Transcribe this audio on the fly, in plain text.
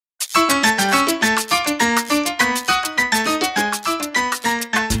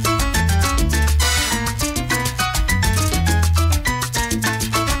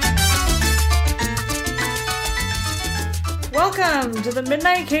to the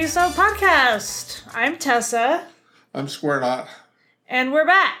Midnight Queso podcast. I'm Tessa. I'm Square Knot. And we're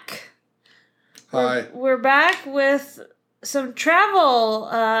back. Hi. We're back with some travel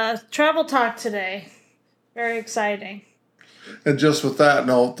talk today. Very exciting. And just with that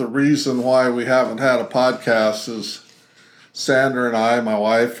note, the reason why we haven't had a podcast is Sandra and I, my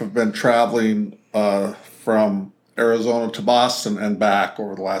wife, have been traveling from Arizona to Boston and back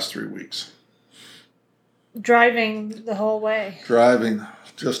over the last 3 weeks. Driving the whole way. Driving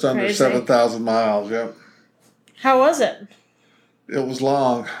just under Crazy. 7,000 miles, yep. How was it? It was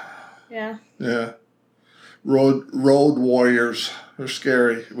long. Yeah. Yeah. Road warriors are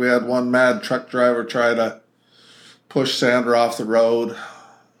scary. We had one mad truck driver try to push Sandra off the road.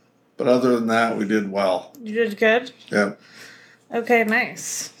 But other than that, we did well. You did good? Yeah. Okay,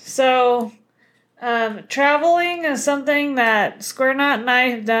 nice. So, traveling is something that Square Knot and I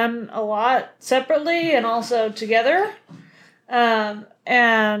have done a lot separately and also together. And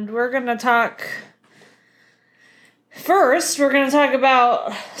we're going to talk... First, we're going to talk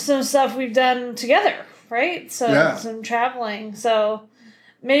about some stuff we've done together, right? So, Yeah. Some traveling. So,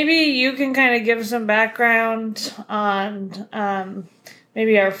 maybe you can kind of give some background on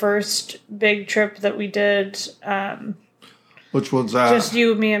maybe our first big trip that we did. Which one's that? Just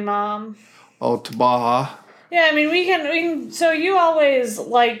you, me, and Mom. Oh, to Baja. Yeah, I mean, we can. So you always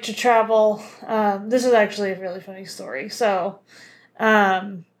like to travel. This is actually a really funny story. So,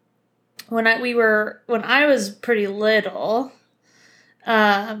 when I was pretty little,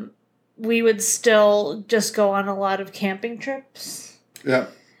 we would still just go on a lot of camping trips. Yeah.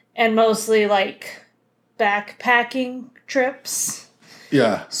 And mostly like backpacking trips.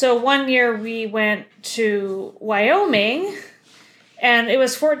 Yeah. So one year we went to Wyoming, and it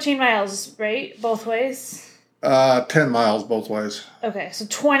was 14 miles, right? Both ways? 10 miles both ways. Okay, so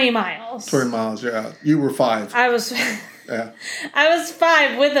 20 miles. 20 miles, yeah. You were 5. I was Yeah. I was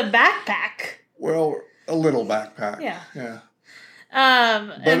 5 with a backpack. Well, a little backpack. Yeah. Yeah.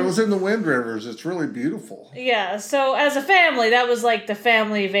 But But it was in the Wind Rivers. It's really beautiful. Yeah, so as a family, that was like the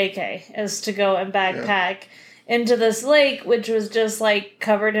family vacay, is to go and backpack into this lake, which was just like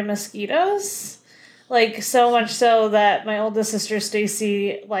covered in mosquitoes. Like so much so that my oldest sister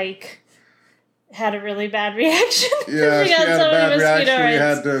Stacy had a really bad reaction. Yeah, she had a so bad many mosquito reaction. We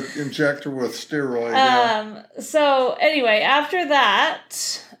bites. had to inject her with steroid. So anyway, after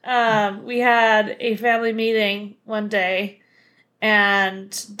that, we had a family meeting one day,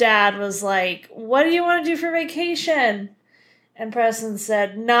 and Dad was like, "What do you want to do for vacation?" And Preston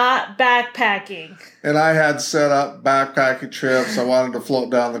said, "Not backpacking." And I had set up backpacking trips. I wanted to float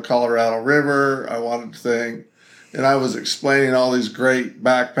down the Colorado River. I wanted to think. And I was explaining all these great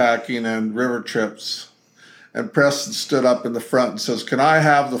backpacking and river trips. And Preston stood up in the front and says, "Can I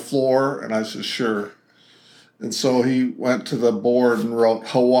have the floor?" And I said, "Sure." And so he went to the board and wrote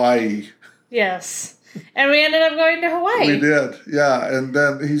Hawaii. Yes. And we ended up going to Hawaii. We did, yeah. And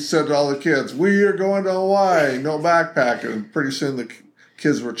then he said to all the kids, "We are going to Hawaii, no backpacking." And pretty soon the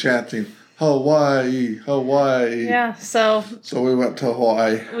kids were chanting, "Hawaii, Hawaii." Yeah, so we went to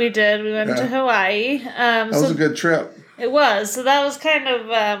Hawaii. we did. We went to Hawaii. That was a good trip. It was. So that was kind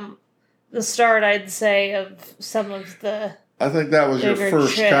of the start, I'd say, of some of the... I think that was your bigger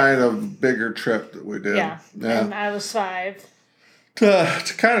first trip. kind of bigger trip that we did. Yeah, and I was 5.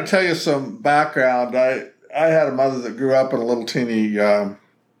 To kind of tell you some background, I had a mother that grew up in a little teeny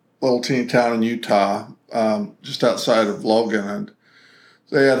town in Utah, just outside of Logan, and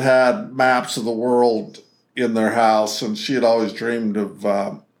they had maps of the world in their house, and she had always dreamed of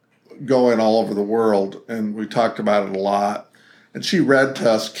going all over the world, and we talked about it a lot. And she read to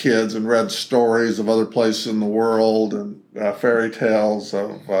us kids and read stories of other places in the world and fairy tales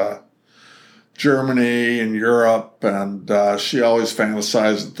of Germany and Europe, and she always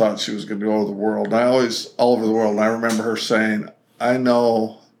fantasized and thought she was going to go over the world. And all over the world. And I remember her saying, "I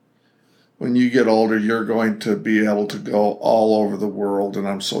know when you get older, you're going to be able to go all over the world, and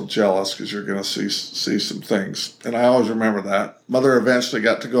I'm so jealous because you're going to see some things." And I always remember that. Mother eventually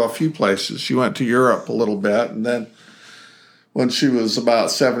got to go a few places. She went to Europe a little bit, and then when she was about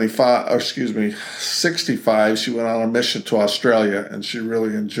 65, she went on a mission to Australia, and she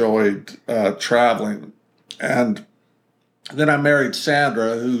really enjoyed traveling. And then I married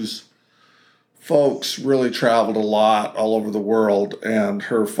Sandra, whose folks really traveled a lot all over the world, and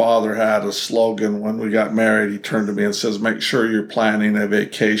her father had a slogan when we got married. He turned to me and says, "Make sure you're planning a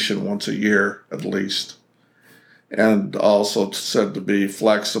vacation once a year at least," and also said to be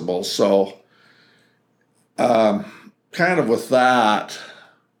flexible. So kind of with that,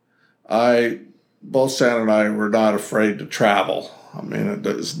 both Sandra and I were not afraid to travel. I mean,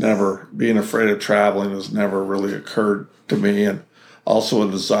 being afraid of traveling has never really occurred to me. And also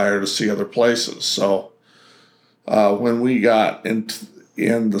a desire to see other places. So when we got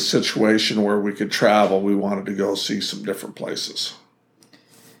in the situation where we could travel, we wanted to go see some different places.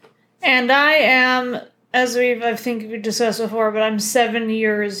 And I am, as I think we discussed before, but I'm 7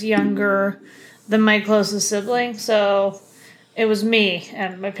 years younger than my closest sibling, so it was me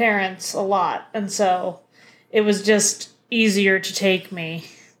and my parents a lot, and so it was just easier to take me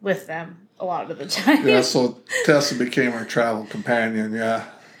with them a lot of the time. Yeah, so Tessa became our travel companion, yeah.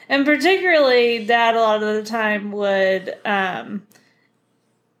 And particularly, Dad a lot of the time would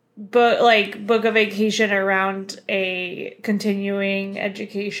book a vacation around a continuing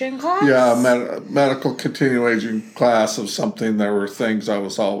education class. Yeah, medical continuing class of something. There were things I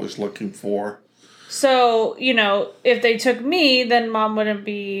was always looking for. So, if they took me, then Mom wouldn't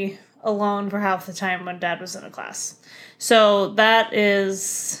be alone for half the time when Dad was in a class. So that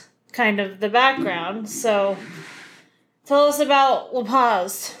is kind of the background. So tell us about La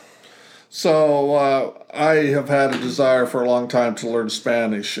Paz. So I have had a desire for a long time to learn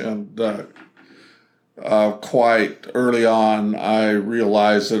Spanish, and quite early on I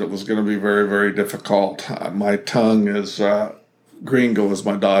realized that it was going to be very, very difficult. My tongue is gringo, as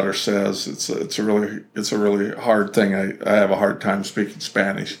my daughter says. It's a really hard thing. I have a hard time speaking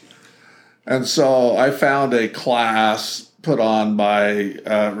Spanish. And so I found a class put on by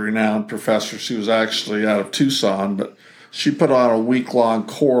a renowned professor. She was actually out of Tucson, but she put on a week-long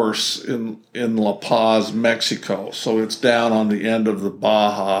course in La Paz, Mexico. So it's down on the end of the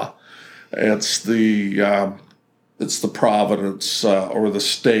Baja. It's the province or the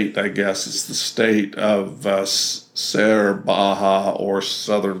state, I guess. It's the state of Ser Baja or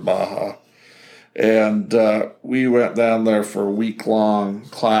Southern Baja. And we went down there for a week-long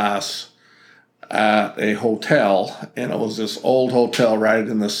class at a hotel, and it was this old hotel right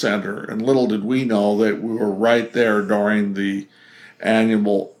in the center. And little did we know that we were right there during the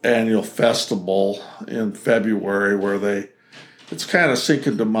annual festival in February, where it's kind of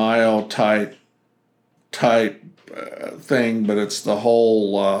Cinco de Mayo type thing, but it's the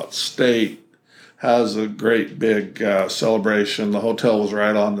whole state has a great big celebration. The hotel was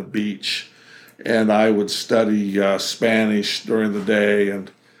right on the beach, and I would study Spanish during the day,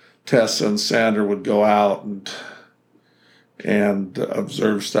 and Tessa and Sandra would go out and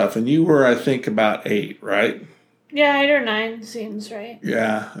observe stuff. And you were, I think, about 8, right? Yeah, 8 or 9 seems right.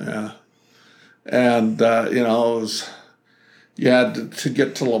 Yeah. And, it was, you had to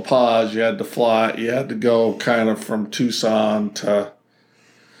get to La Paz, you had to fly, you had to go kind of from Tucson to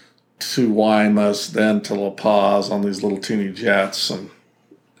Guaymas, then to La Paz on these little teeny jets. And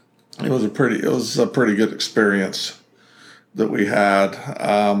it was a pretty good experience that we had.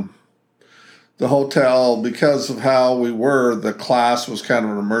 The hotel, because of how we were, the class was kind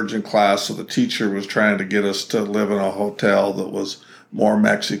of an emergent class, so the teacher was trying to get us to live in a hotel that was more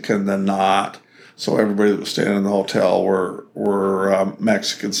Mexican than not. So everybody that was staying in the hotel were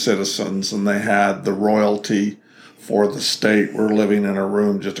Mexican citizens, and they had the royalty for the state were living in a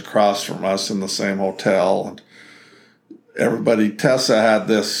room just across from us in the same hotel. And everybody, Tessa had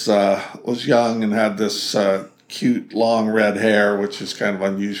this, was young and had this cute long red hair, which is kind of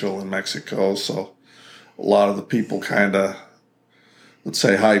unusual in Mexico. So a lot of the people kind of would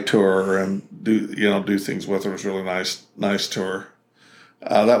say hi to her and do things with her. It was really nice to her.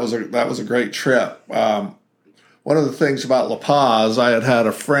 That was a great trip. One of the things about La Paz, I had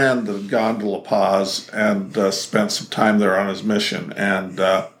a friend that had gone to La Paz and spent some time there on his mission. And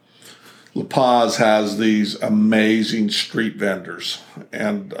La Paz has these amazing street vendors,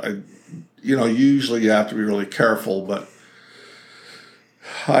 and usually you have to be really careful, but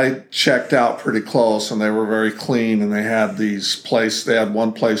I checked out pretty close, and they were very clean, and they had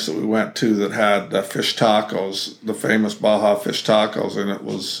one place that we went to that had fish tacos, the famous Baja fish tacos, and it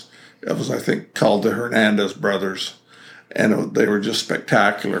was I think called the Hernandez Brothers, and they were just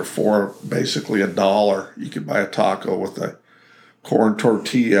spectacular. For basically $1, you could buy a taco with a corn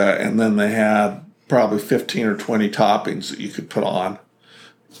tortilla, and then they had probably 15 or 20 toppings that you could put on.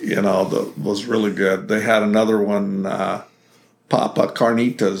 That was really good. They had another one, Papa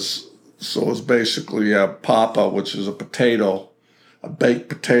Carnitas. So it was basically a papa, which is a baked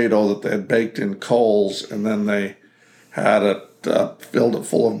potato that they had baked in coals, and then they had it filled it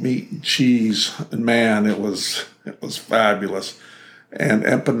full of meat and cheese. And man, it was fabulous. And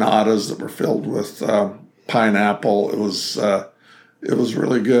empanadas that were filled with pineapple. It was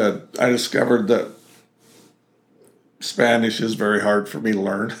really good. I discovered that Spanish is very hard for me to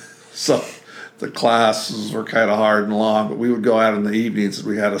learn. So the classes were kind of hard and long, but we would go out in the evenings and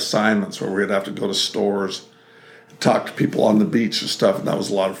we had assignments where we'd have to go to stores, talk to people on the beach and stuff, and that was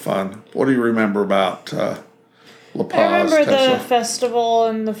a lot of fun. What do you remember about La Paz, I remember Tessa. the festival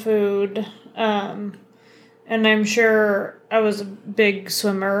and the food. And I'm sure I was a big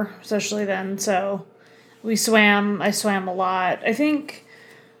swimmer, especially then. So we swam. I swam a lot. I think,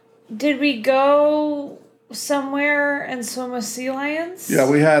 did we go somewhere and swim with sea lions? Yeah,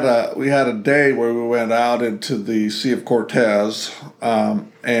 we had a day where we went out into the Sea of Cortez,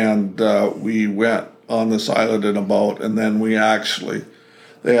 and we went on this island in a boat, and then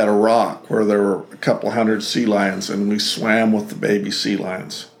they had a rock where there were a couple hundred sea lions, and we swam with the baby sea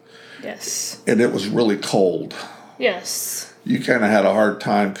lions. Yes. And it was really cold. Yes. You kind of had a hard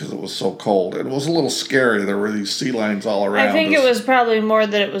time because it was so cold. It was a little scary. There were these sea lions all around I think us. it was probably more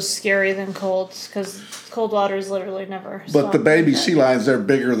that it was scary than cold, because cold water is literally never. But the baby sea lions, they're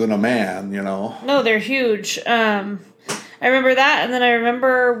bigger than a man, you know. No, they're huge. I remember that, and then I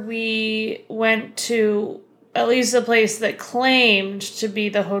remember we went to at least a place that claimed to be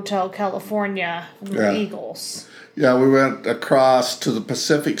the Hotel California from the Eagles. Yeah, we went across to the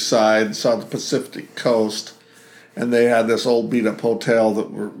Pacific side, saw the Pacific coast, and they had this old beat-up hotel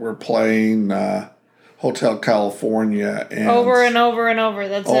that were playing Hotel California. And over and over and over,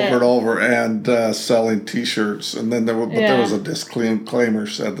 that's it. Over and over, and selling T-shirts. And then there was a disclaimer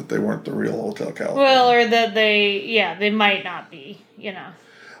said that they weren't the real Hotel California. Well, or that they might not be, you know.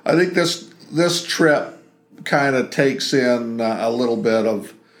 I think this trip kind of takes in a little bit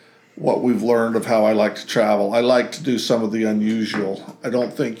of what we've learned of how I like to travel. I like to do some of the unusual. I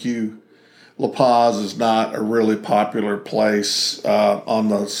don't think La Paz is not a really popular place on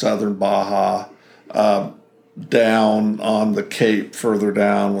the southern Baja. Down on the Cape, further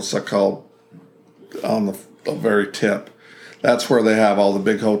down, what's that called? On the very tip. That's where they have all the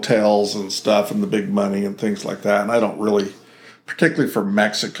big hotels and stuff and the big money and things like that. And I don't really, particularly for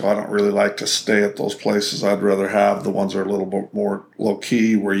Mexico, I don't really like to stay at those places. I'd rather have the ones that are a little bit more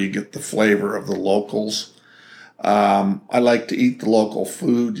low-key, where you get the flavor of the locals. I like to eat the local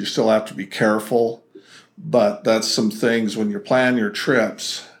food. You still have to be careful, but that's some things when you're planning your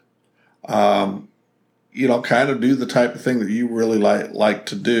trips. Kind of do the type of thing that you really like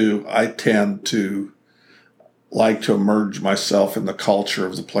to do. I tend to like to immerse myself in the culture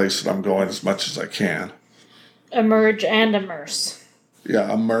of the place that I'm going as much as I can. Emerge and immerse.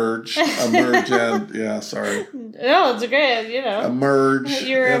 Yeah, emerge, and yeah, sorry. No, it's okay. Emerge.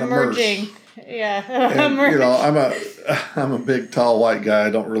 You're and emerging. Immerse. Yeah, and, I'm a big, tall, white guy. I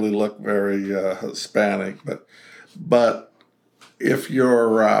don't really look very Hispanic, but if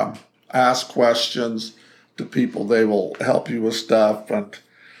you're ask questions to people, they will help you with stuff. And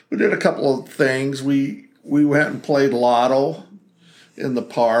we did a couple of things. We went and played lotto in the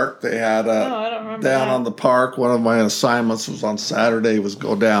park. They had I don't remember down that. on the park. One of my assignments was on Saturday was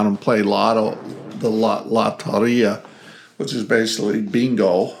go down and play lotto, the Loteria, which is basically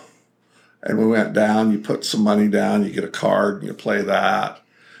bingo. And we went down, you put some money down, you get a card, and you play that.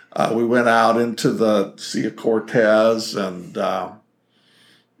 We went out into the Sea of Cortez and saw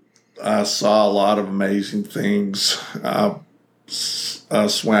a lot of amazing things.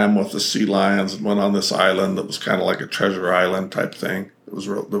 Swam with the sea lions and went on this island that was kind of like a treasure island type thing. It was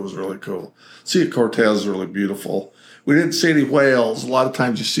really cool. Sea of Cortez is really beautiful. We didn't see any whales. A lot of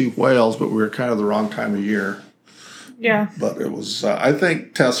times you see whales, but we were kind of the wrong time of year. Yeah. But it was, I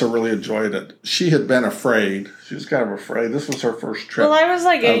think Tessa really enjoyed it. She had been afraid. She was kind of afraid. This was her first trip. Well, I was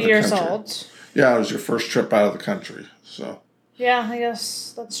like 8 years old. Yeah, it was your first trip out of the country. So. Yeah, I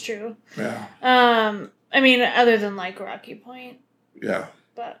guess that's true. Yeah. I mean, other than like Rocky Point. Yeah.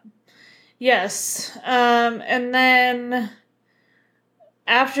 But yes. And then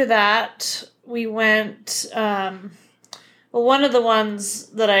after that, we went. Well, one of the ones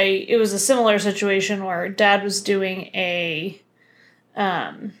that it was a similar situation where Dad was doing a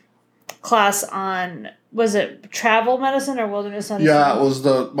class on, was it travel medicine or wilderness medicine? Yeah, it was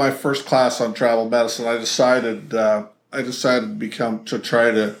my first class on travel medicine. I decided to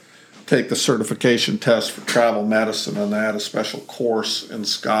try to take the certification test for travel medicine, and I had a special course in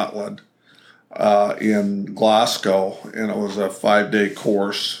Scotland, in Glasgow, and it was a 5-day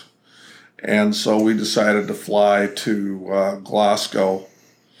course. And so we decided to fly to Glasgow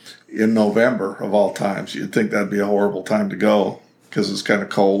in November, of all times. You'd think that'd be a horrible time to go because it's kind of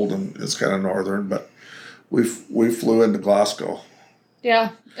cold and it's kind of northern, but we flew into Glasgow.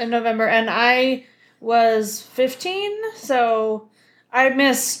 Yeah, in November. And I was 15, so I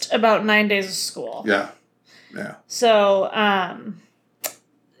missed about 9 days of school. Yeah. So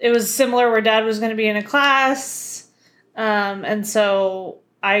it was similar where Dad was going to be in a class, and so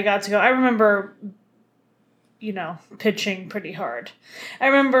I got to go. I remember, pitching pretty hard. I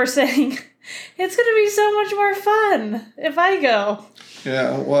remember saying, it's going to be so much more fun if I go.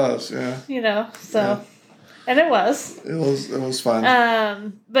 Yeah, it was, yeah. So. And it was. It was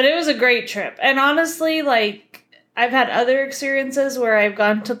fun. But it was a great trip. And honestly, like, I've had other experiences where I've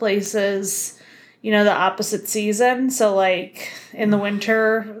gone to places, you know, the opposite season. So, like, in the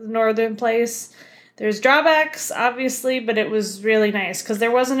winter, northern place, there's drawbacks, obviously, but it was really nice because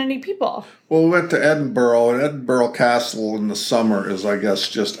there wasn't any people. Well, we went to Edinburgh, and Edinburgh Castle in the summer is, I guess,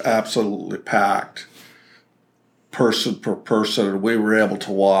 just absolutely packed, person per person. And we were able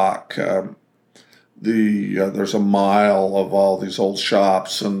to walk. There's a mile of all these old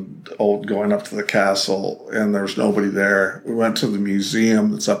shops and going up to the castle, and there's nobody there. We went to the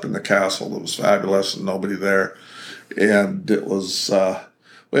museum that's up in the castle that was fabulous, and nobody there. And it was,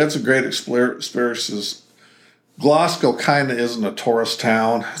 we had some great experiences. Glasgow kind of isn't a tourist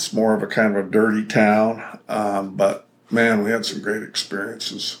town. It's more of a kind of a dirty town. But man, we had some great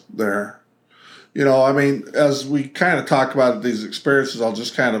experiences there. You know, I mean, as we kind of talk about these experiences, I'll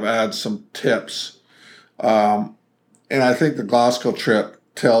just kind of add some tips. And I think the Glasgow trip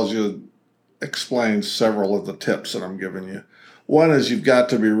explains several of the tips that I'm giving you. One is you've got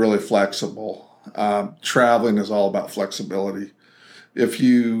to be really flexible. Traveling is all about flexibility. If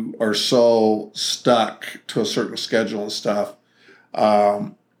you are so stuck to a certain schedule and stuff,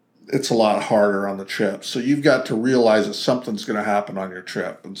 it's a lot harder on the trip. So you've got to realize that something's going to happen on your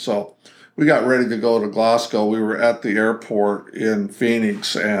trip. And so we got ready to go to Glasgow. We were at the airport in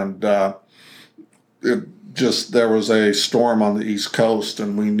Phoenix, and there was a storm on the East Coast,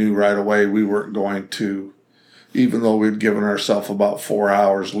 and we knew right away we weren't going to, even though we'd given ourselves about 4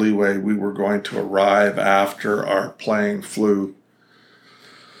 hours leeway, we were going to arrive after our plane flew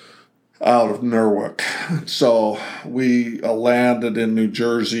out of Norwalk. So we landed in New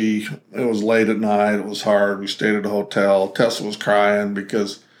Jersey. It was late at night. It was hard. We stayed at a hotel. Tessa was crying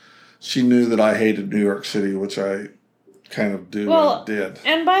because she knew that I hated New York City, which I kind of did.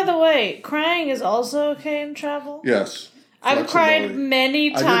 And by the way, crying is also okay in travel? Yes. I've cried many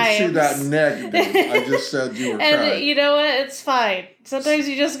times. I didn't see that negative. I just said you were crying. And you know what? It's fine. Sometimes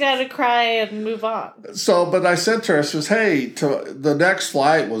you just gotta cry and move on. So, but I said to her, I says, hey, the next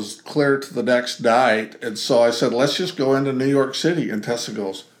flight was clear to the next night. And so I said, let's just go into New York City. And Tessa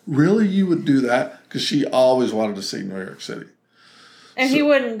goes, really? You would do that? Because she always wanted to see New York City. And he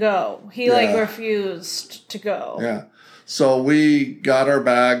wouldn't go. He refused to go. Yeah. So we got our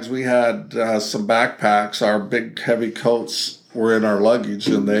bags. We had some backpacks. Our big heavy coats were in our luggage,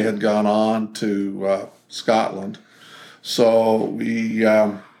 and they had gone on to Scotland. So we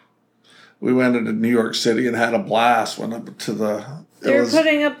went into New York City and had a blast. Went up to They were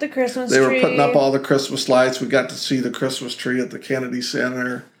putting up the Christmas tree. They were putting up all the Christmas lights. We got to see the Christmas tree at the Kennedy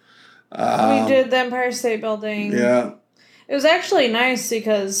Center. We did the Empire State Building. Yeah. It was actually nice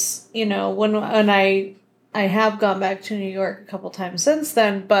because, you know, when I have gone back to New York a couple times since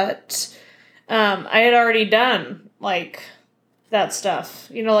then, but I had already done, like, that stuff.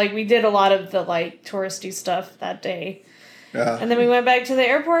 You know, like, we did a lot of the, like, touristy stuff that day. Yeah. And then we went back to the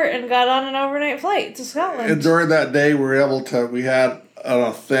airport and got on an overnight flight to Scotland. And during that day, we had an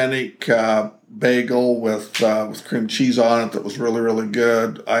authentic bagel with cream cheese on it that was really, really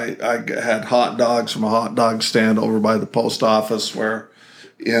good. I had hot dogs from a hot dog stand over by the post office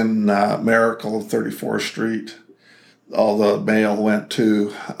in Miracle, 34th Street, all the mail went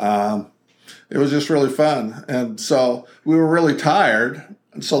to. It was just really fun. And so we were really tired.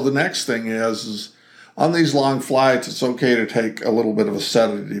 And so the next thing is on these long flights, it's okay to take a little bit of a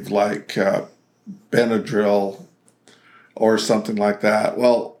sedative like Benadryl or something like that.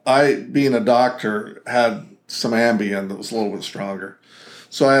 Well, I, being a doctor, had some Ambien that was a little bit stronger.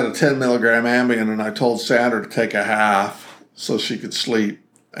 So I had a 10 milligram Ambien, and I told Sandra to take a half so she could sleep.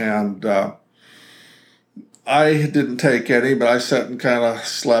 And I didn't take any, but I sat and kind of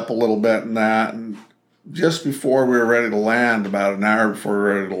slept a little bit in that. And just before we were ready to land, about an hour before we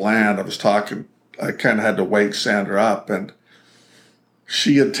were ready to land, I kind of had to wake Sandra up. And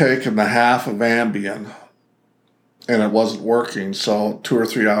she had taken the half of Ambien, and it wasn't working. So 2 or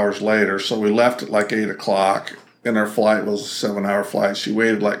 3 hours later, so we left at like 8 o'clock, and our flight was a 7-hour flight. She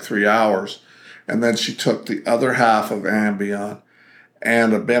waited like 3 hours, and then she took the other half of Ambien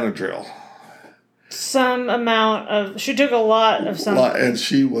and a Benadryl. She took a lot of something. And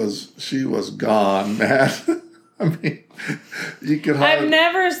she was gone, man. I mean, you could I've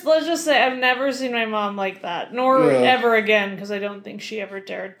never seen my mom like that, nor ever again, because I don't think she ever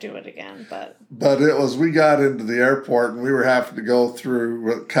dared do it again. But we got into the airport, and we were having to go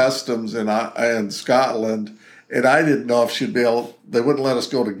through customs in Scotland, and I didn't know if she'd be able, they wouldn't let us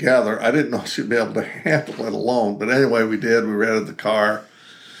go together. I didn't know if she'd be able to handle it alone. But anyway, we did. We rented the car.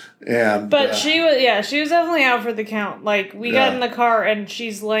 But she was definitely out for the count. Like, we got in the car, and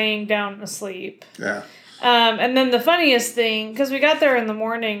she's laying down asleep. Yeah. And then the funniest thing, because we got there in the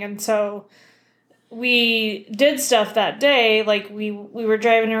morning, and so we did stuff that day. Like, we were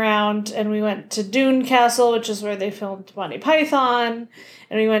driving around, and we went to Dune Castle, which is where they filmed Monty Python,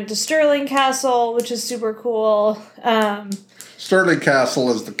 and we went to Stirling Castle, which is super cool. Stirling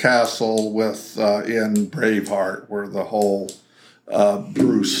Castle is the castle with in Braveheart, where the whole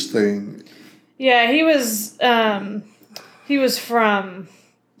Bruce thing. Yeah, he was from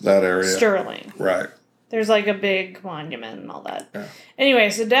that area. Stirling. Right. There's like a big monument and all that. Yeah. Anyway,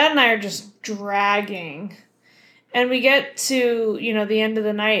 so Dad and I are just dragging. And we get to, the end of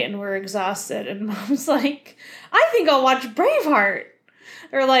the night and we're exhausted. And Mom's like, I think I'll watch Braveheart.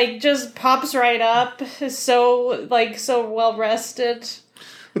 Or like just pops right up. Is so well rested.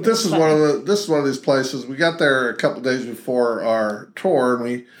 But this is one of these places. We got there a couple of days before our tour,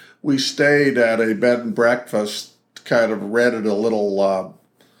 and we stayed at a bed and breakfast, kind of rented a little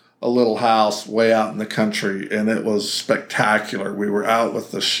house way out in the country, and it was spectacular. We were out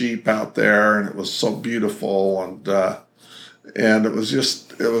with the sheep out there, and it was so beautiful, and it was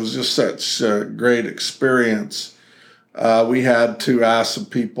just such a great experience. We had to ask some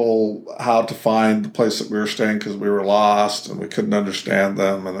people how to find the place that we were staying because we were lost and we couldn't understand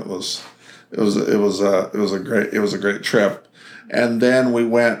them, and it was a great trip. And then we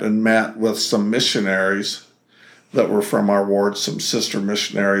went and met with some missionaries that were from our ward, some sister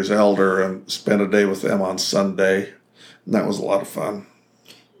missionaries, elder, and spent a day with them on Sunday, and that was a lot of fun.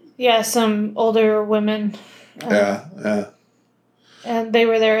 Yeah, some older women. Yeah. And they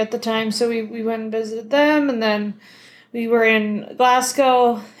were there at the time, so we went and visited them, and then we were in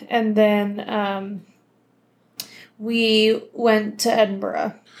Glasgow, and then we went to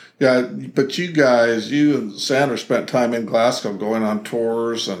Edinburgh. Yeah, but you and Sandra spent time in Glasgow going on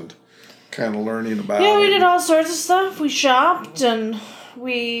tours and kind of learning about it. Yeah, we did all sorts of stuff. We shopped, and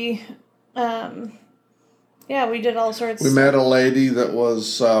we did all sorts. We met a lady that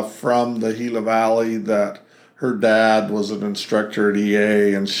was from the Gila Valley that her dad was an instructor at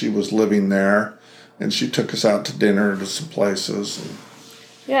EA, and she was living there. And she took us out to dinner to some places.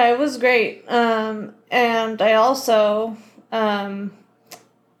 Yeah, it was great. And I also,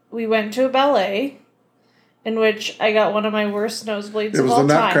 we went to a ballet in which I got one of my worst nosebleeds of all time. It was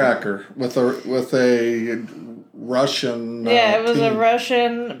the Nutcracker with a Russian Yeah, it was team. a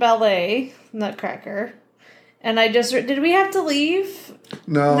Russian ballet, Nutcracker. And did we have to leave?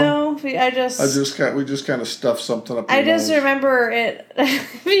 No. We just kind of stuffed something up. I just remember it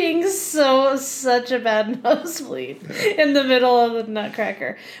being such a bad nosebleed in the middle of the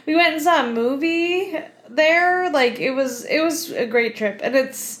Nutcracker. We went and saw a movie there. Like, it was a great trip. And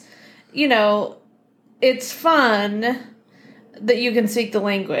it's, it's fun that you can speak the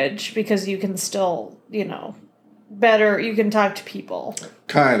language because you can still, you can talk to people.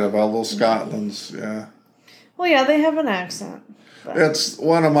 Kind of, although Scotland's, yeah. Well, yeah, they have an accent. But. It's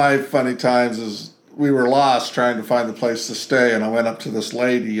one of my funny times is we were lost trying to find the place to stay, and I went up to this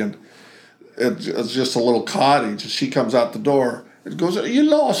lady, and it's just a little cottage, and she comes out the door. It goes, "Are you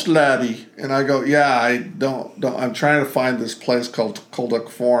lost, laddie?" And I go, "Yeah, I don't. I'm trying to find this place called Culdock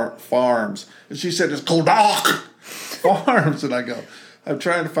Farms." And she said, "It's Culdock Farms." And I go, "I'm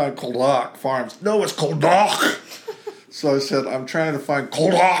trying to find Culdock Farms." "No, it's Culdock." So I said, "I'm trying to find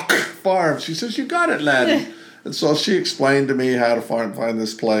Culdock Farms." She says, "You got it, laddie." And so she explained to me how to find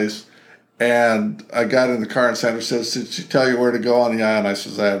this place. And I got in the car, and Sandra says, "Did she tell you where to go on the island?" I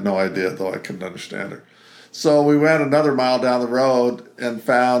says, "I have no idea," though I couldn't understand her. So we went another mile down the road and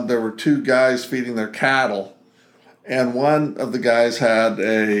found there were two guys feeding their cattle. And one of the guys had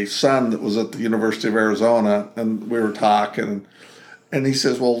a son that was at the University of Arizona, and we were talking. And he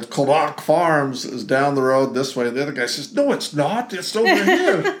says, "Well, Culdock Farms is down the road this way." And the other guy says, "No, it's not. It's over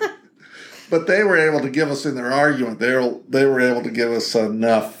here." But they were able to give us, in their argument, they were able to give us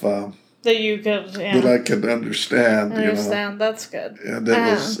enough that you could, that I could understand. That's good. And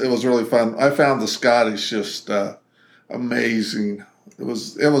it was really fun. I found the Scottish just amazing. It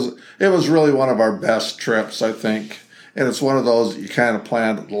was really one of our best trips, I think. And it's one of those that you kind of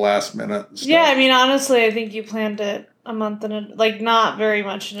planned at the last minute. And stuff. Yeah, I mean, honestly, I think you planned it a month not very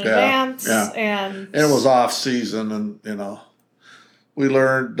much in advance. Yeah. And it was off season, and we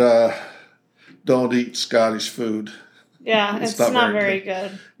learned don't eat Scottish food. Yeah, it's not very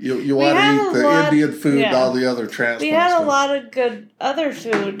good. You want to eat the Indian food, all the other transplants. We had a lot of good other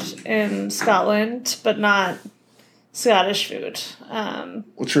food in Scotland, but not Scottish food.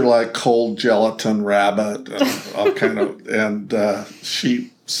 Which are like cold gelatin rabbit and all kind of, and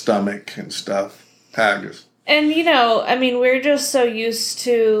sheep stomach and stuff, haggis. And, we're just so used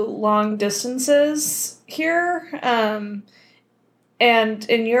to long distances here. And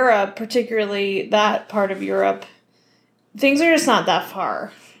in Europe, particularly that part of Europe, things are just not that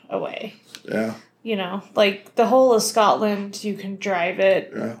far away. Yeah. You know, like the whole of Scotland, you can drive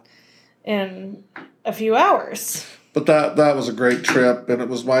it in a few hours. But that was a great trip, and it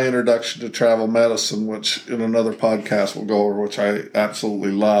was my introduction to travel medicine, which in another podcast we'll go over, which I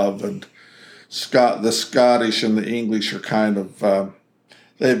absolutely love. And the Scottish and the English are kind of,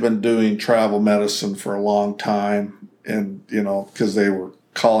 they've been doing travel medicine for a long time, and, you know, because they were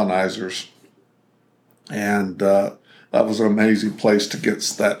colonizers. And that was an amazing place to get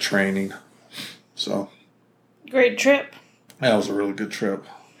that training. So. Great trip. That was a really good trip.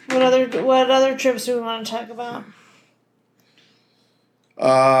 What other trips do we want to talk about?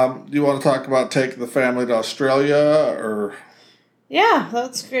 Do you want to talk about taking the family to Australia, or? Yeah,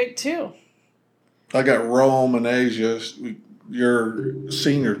 that's great too. I got Rome and Asia. Your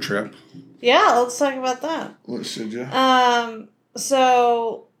senior trip. Yeah, let's talk about that. What should you?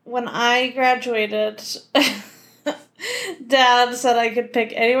 So when I graduated, Dad said I could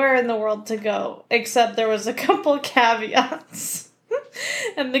pick anywhere in the world to go, except there was a couple caveats.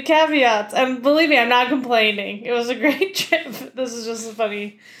 And the caveats, and believe me, I'm not complaining. It was a great trip. This is just a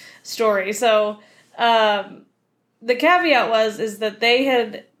funny story. So, the caveat is that they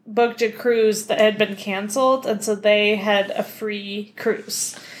had booked a cruise that had been canceled, and so they had a free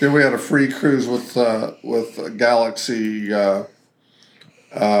cruise. Yeah, we had a free cruise with Galaxy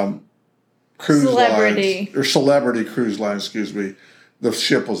Cruise Lines, or Celebrity Cruise Line, excuse me. The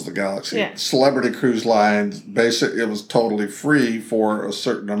ship was the Galaxy. Yeah. Celebrity Cruise Lines, it was totally free for a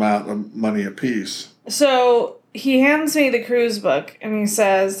certain amount of money apiece. So he hands me the cruise book and he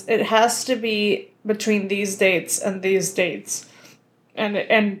says it has to be between these dates and these dates. And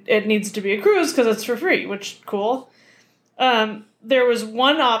it needs to be a cruise because it's for free, which cool. There was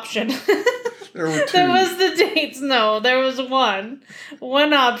one option. There were two. There was the dates. No, there was one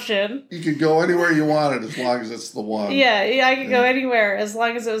option. You could go anywhere you wanted as long as it's the one. Yeah, I could go anywhere as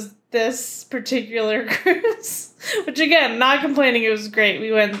long as it was this particular cruise. Which again, not complaining, it was great.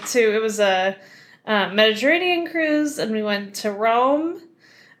 It was a Mediterranean cruise, and we went to Rome.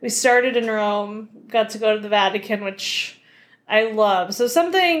 We started in Rome, got to go to the Vatican, which I love. So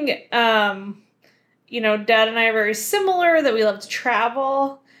something, Dad and I are very similar, that we love to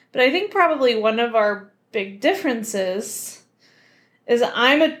travel. But I think probably one of our big differences is this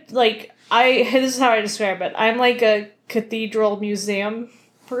is how I describe it. I'm like a cathedral museum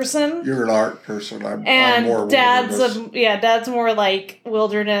person. You're an art person. I'm more Dad's wilderness. Dad's more like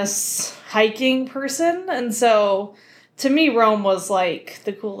wilderness hiking person. And so to me, Rome was like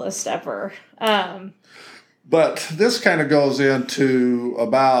the coolest ever. But this kind of goes into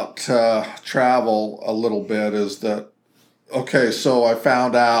about travel a little bit, is that, okay, so I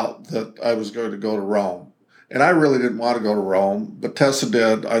found out that I was going to go to Rome. And I really didn't want to go to Rome, but Tessa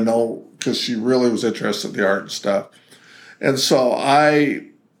did, I know, because she really was interested in the art and stuff. And so I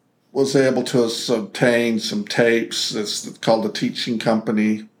was able to obtain some tapes. It's called the Teaching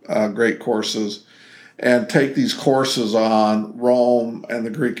Company, great courses, and take these courses on Rome and the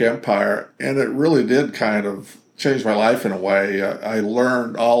Greek Empire. And it really did kind of change my life in a way. I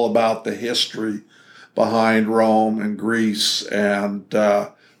learned all about the history behind Rome and Greece, and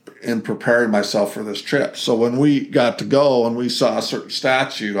in preparing myself for this trip. So when we got to go and we saw a certain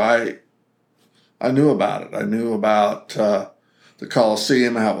statue, I knew about it. I knew about the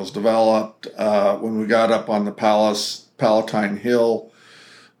Colosseum, how it was developed. When we got up on the Palatine Hill,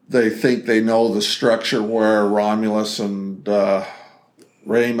 they think they know the structure where Romulus and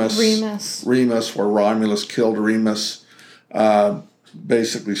Remus, where Romulus killed Remus,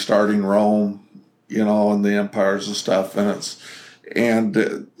 basically starting Rome, and the empires and stuff.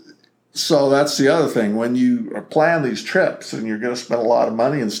 So that's the other thing. When you plan these trips and you're going to spend a lot of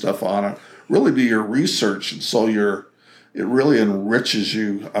money and stuff on it, really do your research. And so it really enriches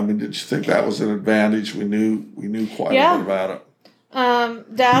you. I mean, did you think that was an advantage? We knew quite a bit about it.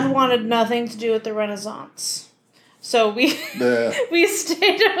 Dad wanted nothing to do with the Renaissance. So we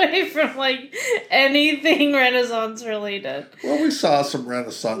stayed away from anything Renaissance related. Well, we saw some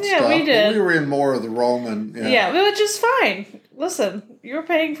Renaissance stuff. Yeah, we did. But we were in more of the Roman. Yeah, which is fine. Listen, you're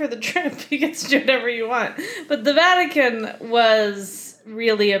paying for the trip. You get to do whatever you want. But the Vatican was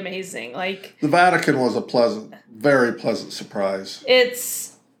really amazing. The Vatican was a very pleasant surprise.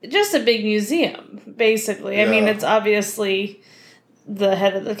 It's just a big museum, basically. Yeah. I mean, it's obviously the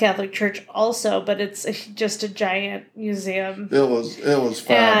head of the Catholic Church also, but it's just a giant museum. It was fabulous.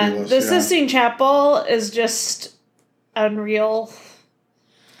 And the Sistine Chapel is just unreal.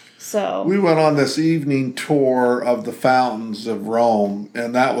 So we went on this evening tour of the fountains of Rome,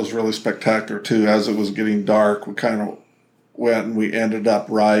 and that was really spectacular too. As it was getting dark, we kind of went and we ended up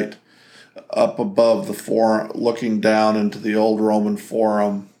right up above the forum, looking down into the old Roman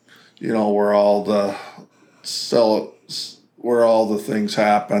Forum, where all the things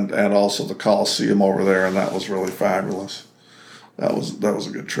happened, and also the Colosseum over there, and that was really fabulous. That was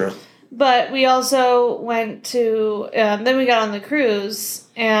a good trip. But we also went to, then we got on the cruise,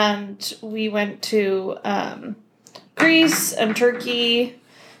 and we went to Greece and Turkey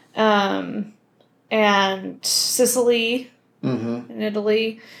and Sicily and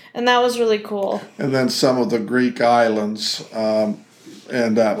Italy, and that was really cool. And then some of the Greek islands, and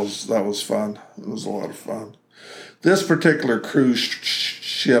that was fun. It was a lot of fun. This particular cruise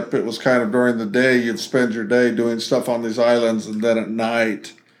ship, it was kind of during the day, you'd spend your day doing stuff on these islands, and then at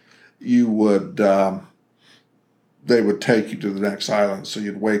night you would they would take you to the next island, so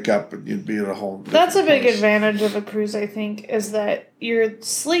you'd wake up and you'd be at a whole different That's a big place. advantage of a cruise, I think, is that you're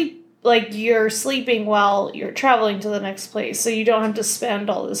sleeping while you're traveling to the next place, so you don't have to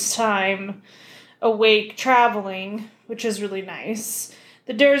spend all this time awake traveling, which is really nice.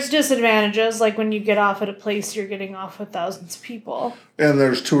 There's disadvantages, like when you get off at a place, you're getting off with thousands of people. And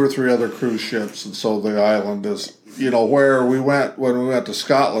there's 2 or 3 other cruise ships, and so the island is, where we went, when we went to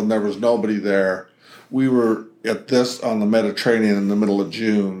Scotland, there was nobody there. We were on the Mediterranean in the middle of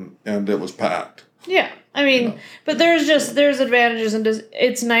June, and it was packed. Yeah, I mean, but there's advantages, and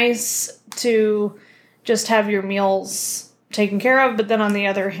it's nice to just have your meals taken care of, but then on the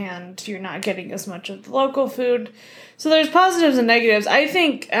other hand, you're not getting as much of the local food. So there's positives and negatives. I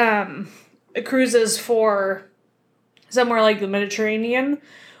think cruises for somewhere like the Mediterranean,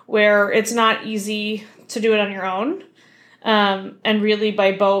 where it's not easy to do it on your own, and really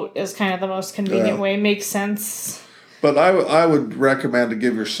by boat is kind of the most convenient way. Makes sense. But I would recommend to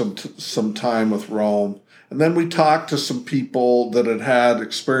give you some time with Rome. And then we talked to some people that had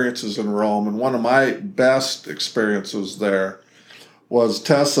experiences in Rome, and one of my best experiences there was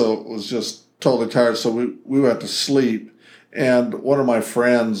Tessa was just totally tired, so we went to sleep. And one of my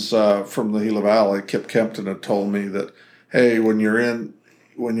friends from the Gila Valley, Kip Kempton, had told me that, hey, when you're in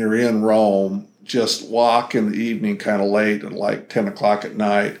Rome, just walk in the evening kind of late at like 10 o'clock at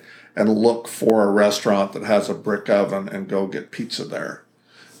night and look for a restaurant that has a brick oven and go get pizza there.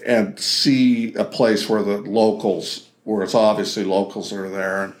 And see a place where it's obviously locals that are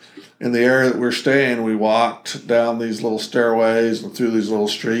there. And in the area that we're staying, we walked down these little stairways and through these little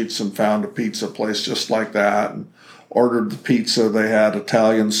streets and found a pizza place just like that and ordered the pizza. They had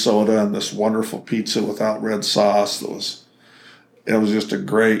Italian soda and this wonderful pizza without red sauce. It was just a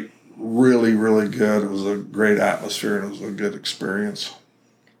great, really, really good. It was a great atmosphere, and it was a good experience.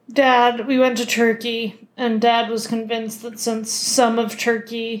 We went to Turkey, and Dad was convinced that since some of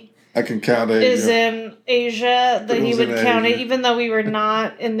Turkey I can count Asia. Is in Asia, that he would count it, even though we were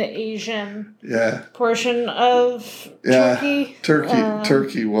not in the Asian portion of Turkey.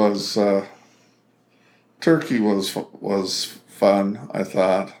 Turkey was fun, I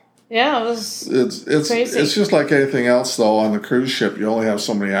thought. Yeah, it was. It's crazy. It's just like anything else, though. On the cruise ship, you only have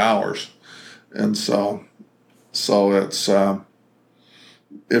so many hours, and so it's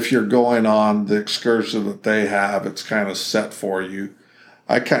if you're going on the excursion that they have, it's kind of set for you.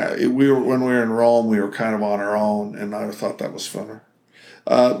 When we were in Rome, we were kind of on our own, and I thought that was funner.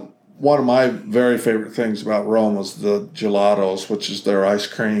 One of my very favorite things about Rome was the gelatos, which is their ice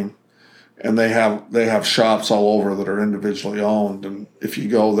cream, and they have shops all over that are individually owned. And if you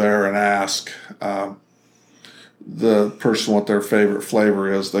go there and ask the person what their favorite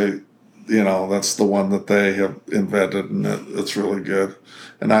flavor is, that's the one that they have invented, and it's really good.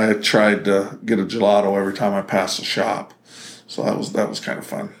 And I tried to get a gelato every time I passed a shop. So that was kind of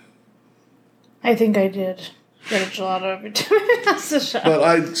fun. I think I did get a gelato every time I passed the shop. But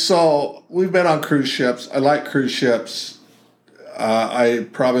we've been on cruise ships. I like cruise ships. I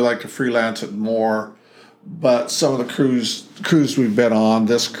probably like to freelance it more. But some of the cruise we've been on,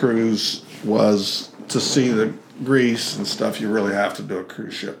 this cruise was to see the Greece and stuff. You really have to do a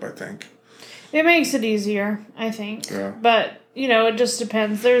cruise ship, I think. It makes it easier, I think. Yeah. But, it just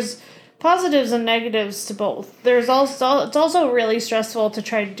depends. There's positives and negatives to both. It's also really stressful to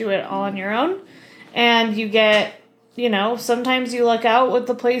try to do it all on your own, and you get, sometimes you luck out with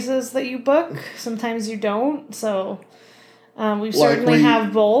the places that you book, sometimes you don't. So we certainly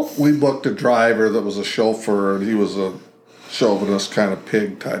have both. We booked a driver that was a chauffeur, and he was a chauvinist kind of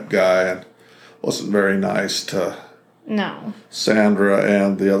pig type guy, and wasn't very nice to Sandra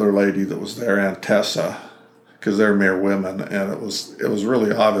and the other lady that was there, Aunt Tessa, because they're mere women, and it was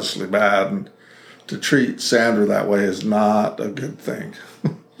really obviously bad, and to treat Sandra that way is not a good thing.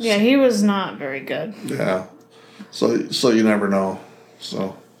 Yeah, he was not very good. Yeah, so you never know.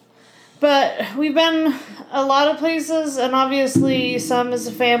 So, But we've been a lot of places, and obviously some as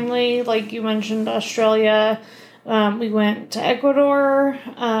a family, like you mentioned, Australia. We went to Ecuador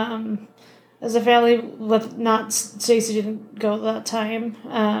as a family. With not Stacy didn't go that time,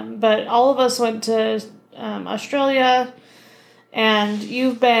 but all of us went to Australia, and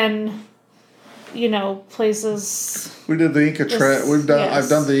you've been, places. We did the Inca Trail. I've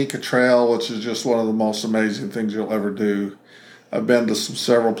done the Yes. Inca Trail, which is just one of the most amazing things you'll ever do. I've been to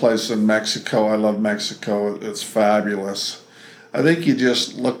several places in Mexico. I love Mexico. It's fabulous. I think you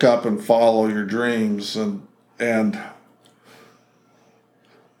just look up and follow your dreams, and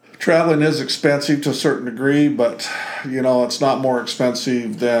traveling is expensive to a certain degree, but it's not more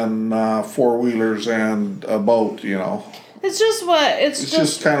expensive than four-wheelers and a boat. It's just what It's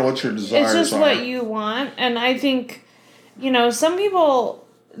just kind of what your desires it's just are. what you want, and I think, some people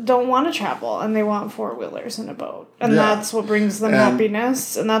don't want to travel and they want four-wheelers and a boat, and that's what brings them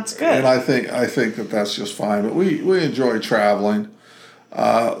happiness, and that's good. And I think that that's just fine. But we enjoy traveling.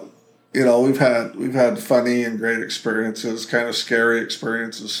 We've had funny and great experiences, kind of scary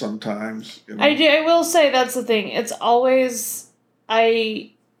experiences sometimes. I will say that's the thing. It's always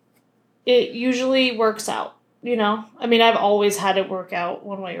it usually works out. I mean, I've always had it work out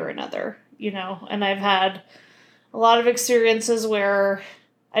one way or another. And I've had a lot of experiences where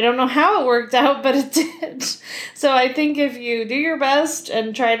I don't know how it worked out, but it did. So I think if you do your best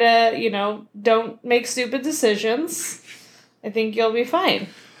and try to, don't make stupid decisions, I think you'll be fine.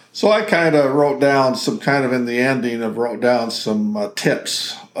 So I kind of wrote down some in the ending. I've wrote down some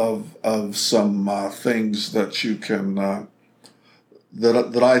tips of some things that you can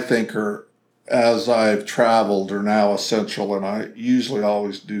that I think are, as I've traveled, are now essential, and I usually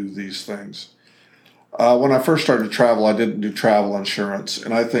always do these things. When I first started to travel, I didn't do travel insurance,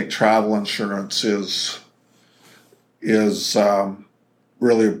 and I think travel insurance is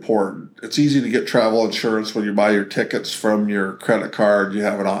really important. It's easy to get travel insurance when you buy your tickets from your credit card. You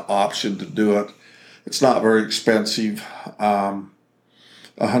have an option to do it. It's not very expensive, $100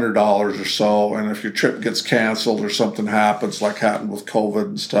 or so, and if your trip gets canceled or something happens, like happened with COVID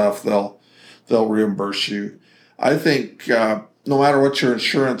and stuff, they'll reimburse you. I think no matter what your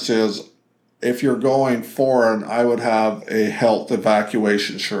insurance is, if you're going foreign, I would have a health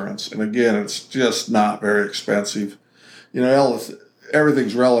evacuation insurance. And again, it's just not very expensive.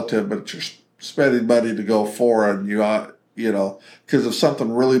 Everything's relative, but you're spending money to go foreign. Because if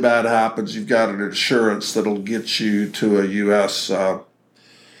something really bad happens, you've got an insurance that'll get you to a U.S.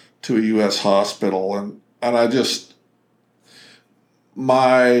 Hospital. And I just,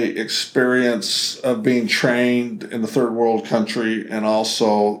 my experience of being trained in a third world country and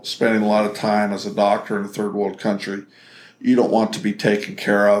also spending a lot of time as a doctor in a third world country, you don't want to be taken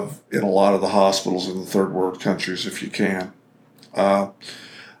care of in a lot of the hospitals in the third world countries if you can.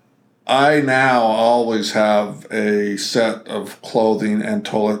 I now always have a set of clothing and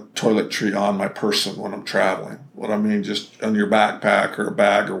toiletry on my person when I'm traveling. What I mean, just on your backpack or a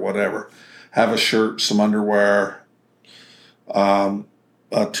bag or whatever. Have a shirt, some underwear,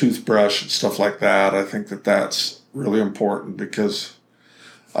 a toothbrush and stuff like that. I think that that's really important because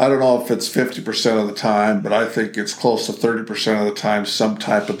I don't know if it's 50% of the time, but I think it's close to 30% of the time some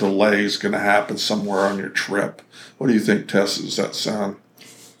type of delay is going to happen somewhere on your trip. What do you think, Tessa? Does that sound?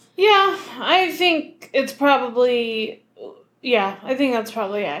 Yeah, I think it's probably... Yeah, I think that's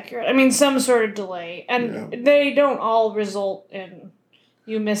probably accurate. I mean, some sort of delay. And they don't all result in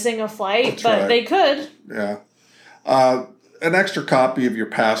you missing a flight, That's but right. They could. Yeah. An extra copy of your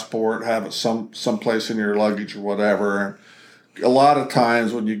passport, have it someplace in your luggage or whatever. And a lot of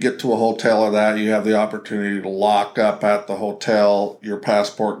times when you get to a hotel or that, you have the opportunity to lock up at the hotel your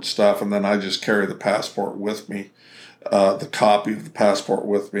passport and stuff, and then I just carry the passport with me, the copy of the passport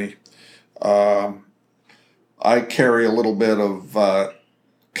with me. I carry a little bit of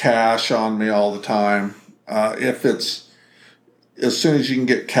cash on me all the time. If it's as soon as you can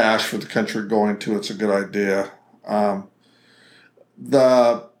get cash for the country you're going to, it's a good idea.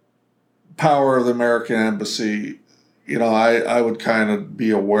 The power of the American Embassy, I would kind of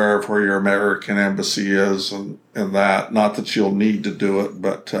be aware of where your American Embassy is and that. Not that you'll need to do it,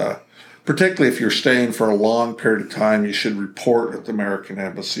 but particularly if you're staying for a long period of time, you should report at the American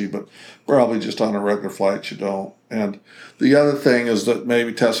Embassy, but probably just on a regular flight you don't. And the other thing is that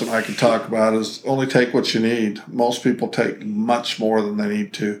maybe Tessa and I can talk about is only take what you need. Most people take much more than they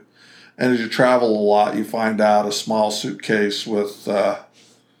need to. And as you travel a lot, you find out a small suitcase with a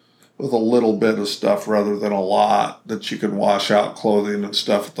little bit of stuff rather than a lot that you can wash out clothing and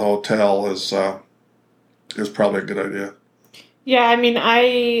stuff at the hotel is probably a good idea. Yeah, I mean,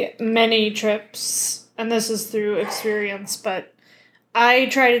 many trips, and this is through experience, but I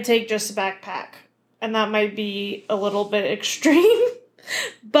try to take just a backpack, and that might be a little bit extreme,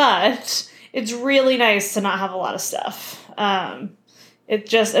 but it's really nice to not have a lot of stuff. And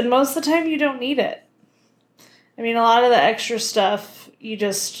most of the time you don't need it. I mean, a lot of the extra stuff you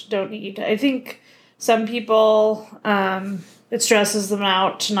just don't need. I think some people, it stresses them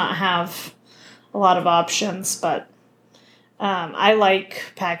out to not have a lot of options, but I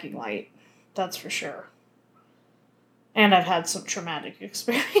like packing light. That's for sure. And I've had some traumatic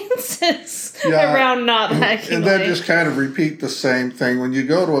experiences around not packing and light. then just kind of repeat the same thing. When you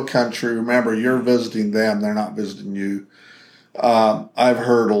go to a country, remember, you're visiting them. They're not visiting you. I've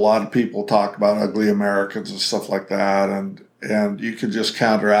heard a lot of people talk about ugly Americans and stuff like that. And you can just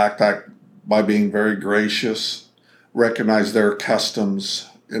counteract that by being very gracious, recognize their customs,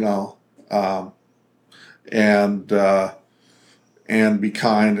 and be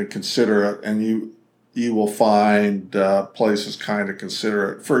kind and considerate. And you will find places kind of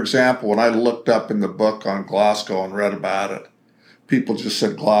considerate. For example, when I looked up in the book on Glasgow and read about it, people just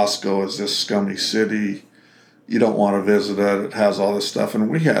said Glasgow is this scummy city. You don't want to visit it. It has all this stuff. And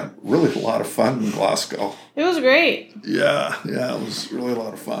we had really a lot of fun in Glasgow. It was great. Yeah, it was really a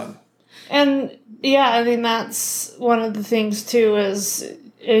lot of fun. And, yeah, I mean, that's one of the things, too, is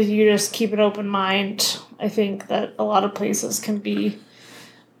if you just keep an open mind, I think that a lot of places can be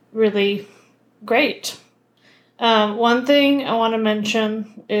really great. One thing I want to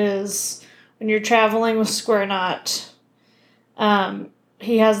mention is when you're traveling with Square Knot,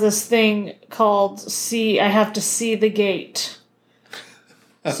 he has this thing called I have to see the gate.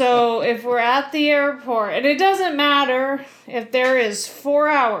 So if we're at the airport, and it doesn't matter if there is 4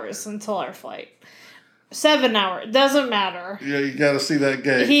 hours until our flight, 7 hours, it doesn't matter. Yeah, you got to see that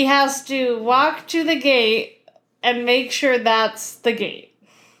gate. He has to walk to the gate and make sure that's the gate.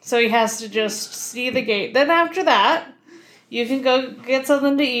 So he has to just see the gate. Then after that, you can go get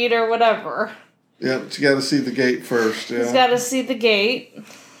something to eat or whatever. Yeah, but you got to see the gate first. Yeah. He's got to see the gate.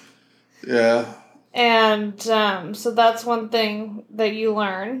 Yeah. And so that's one thing that you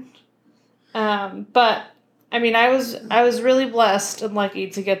learn. But I mean, I was really blessed and lucky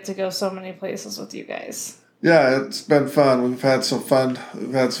to get to go so many places with you guys. Yeah, it's been fun. We've had some fun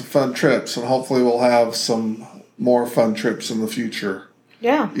trips, and hopefully we'll have some more fun trips in the future.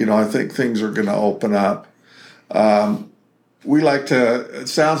 Yeah. I think things are going to open up. It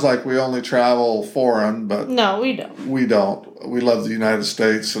sounds like we only travel foreign, but no, we don't. We don't. We love the United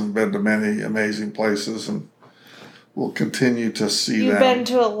States and been to many amazing places, and we'll continue to see them. You've been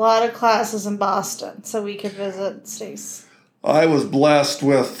to a lot of classes in Boston, so we could visit Stace. I was blessed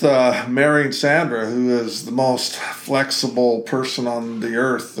with marrying Sandra, who is the most flexible person on the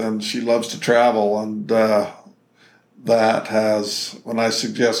earth, and she loves to travel, and when I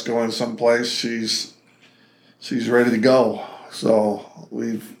suggest going someplace, she's ready to go. So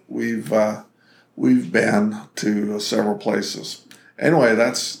we've been to several places. Anyway,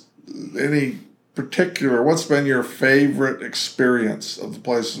 what's been your favorite experience of the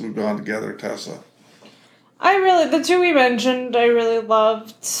places we've gone together, Tessa? The two we mentioned, I really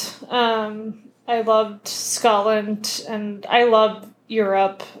loved. I loved Scotland, and I love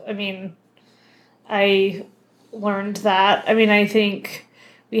Europe. I mean, I learned that. I mean, I think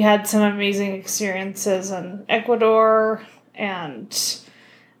we had some amazing experiences in Ecuador, and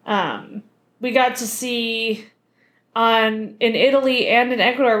we got to see in Italy and in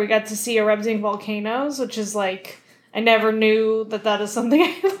Ecuador, we got to see erupting volcanoes, which is like, I never knew that is something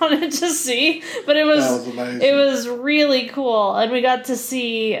I wanted to see, but it was really cool. And we got to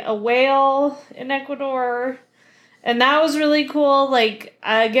see a whale in Ecuador, and that was really cool. Like,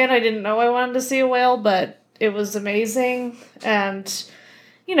 again, I didn't know I wanted to see a whale, but it was amazing. And,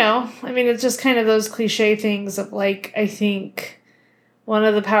 I mean, it's just kind of those cliche things of, like, I think one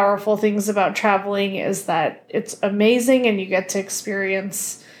of the powerful things about traveling is that it's amazing and you get to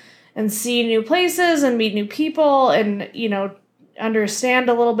experience and see new places and meet new people and, understand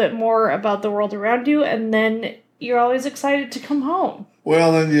a little bit more about the world around you. And then you're always excited to come home.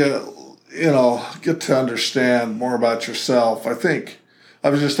 Well, then you get to understand more about yourself. I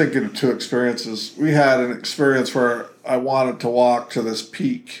was just thinking of two experiences. We had an experience where I wanted to walk to this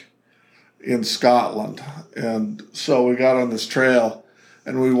peak in Scotland. And so we got on this trail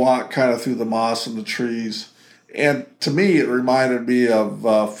and we walked kind of through the moss and the trees. And to me, it reminded me of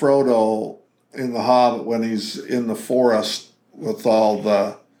Frodo in The Hobbit when he's in the forest with all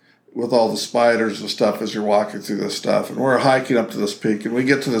the spiders and stuff as you're walking through this stuff. And we're hiking up to this peak, and we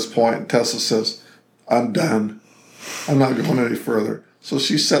get to this point, and Tessa says, "I'm done. I'm not going any further." So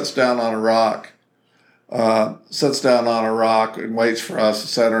she sits down on a rock and waits for us.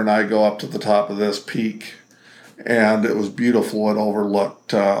 Sandra and I go up to the top of this peak. and it was beautiful. It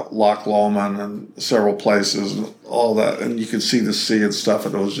overlooked Loch Lomond and several places, and all that, and you could see the sea and stuff.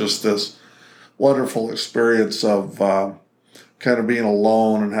 And it was just this wonderful experience of kind of being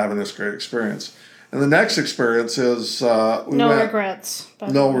alone and having this great experience. And the next experience is regrets.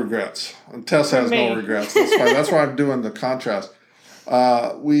 No regrets. And Tess has no regrets. That's fine. That's why I'm doing the contrast.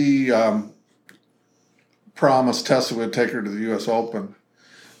 We promised Tessa would take her to the U.S. Open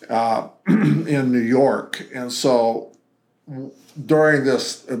in New York. And so during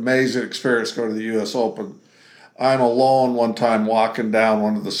this amazing experience going to the U.S. Open, I'm alone one time walking down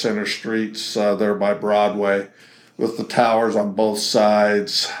one of the center streets there by Broadway with the towers on both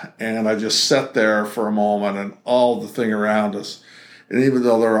sides. And I just sat there for a moment and all the thing around us. And even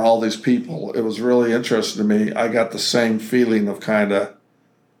though there were all these people, it was really interesting to me. I got the same feeling of kind of,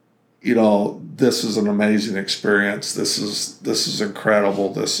 this is an amazing experience. This is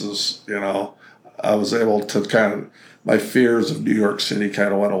incredible. This is, I was able to my fears of New York City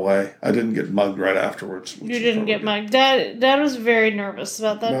kind of went away. I didn't get mugged right afterwards. You didn't get mugged. Dad was very nervous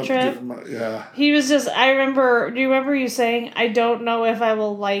about that trip. Yeah. He was just, do you remember you saying, I don't know if I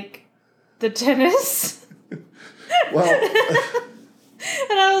will like the tennis? Well.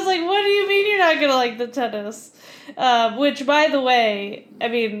 And I was like, what do you mean you're not going to like the tennis? Which, by the way, I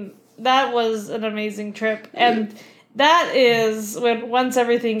mean, that was an amazing trip. And that is, once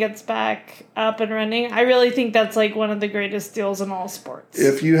everything gets back up and running, I really think that's like one of the greatest deals in all sports.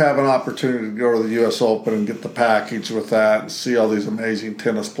 If you have an opportunity to go to the U.S. Open and get the package with that and see all these amazing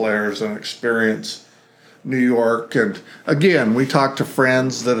tennis players and experience New York. And again, we talked to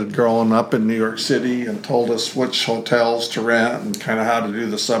friends that had grown up in New York City and told us which hotels to rent and kind of how to do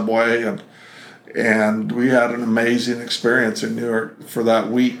the subway. And we had an amazing experience in New York for that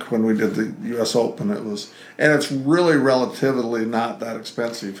week when we did the U.S. Open. And it's really relatively not that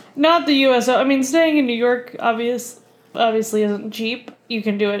expensive. Not the U.S. I mean, staying in New York obviously isn't cheap. You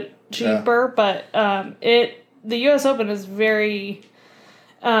can do it cheaper, but the U.S. Open is very,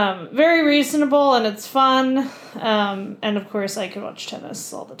 very reasonable and it's fun. And of course, I can watch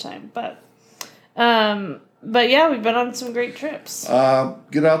tennis all the time. But yeah, we've been on some great trips.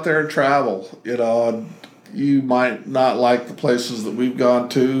 Get out there and travel. You might not like the places that we've gone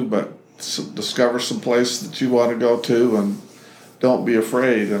to, but discover some places that you want to go to, and don't be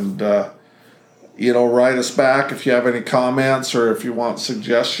afraid. And write us back if you have any comments or if you want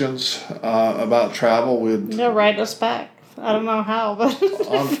suggestions about travel. Write us back. I don't know how, but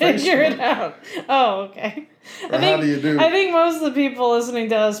figure it out. Oh, okay. How do you do? I think most of the people listening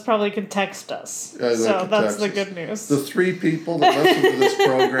to us probably could text us. Yeah, so that's the good news. The 3 people that listen to this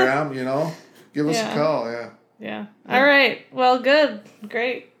program, give us a call. Yeah. All right. Well, good.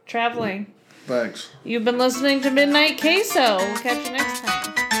 Great traveling. Thanks. You've been listening to Midnight Queso. We'll catch you next time.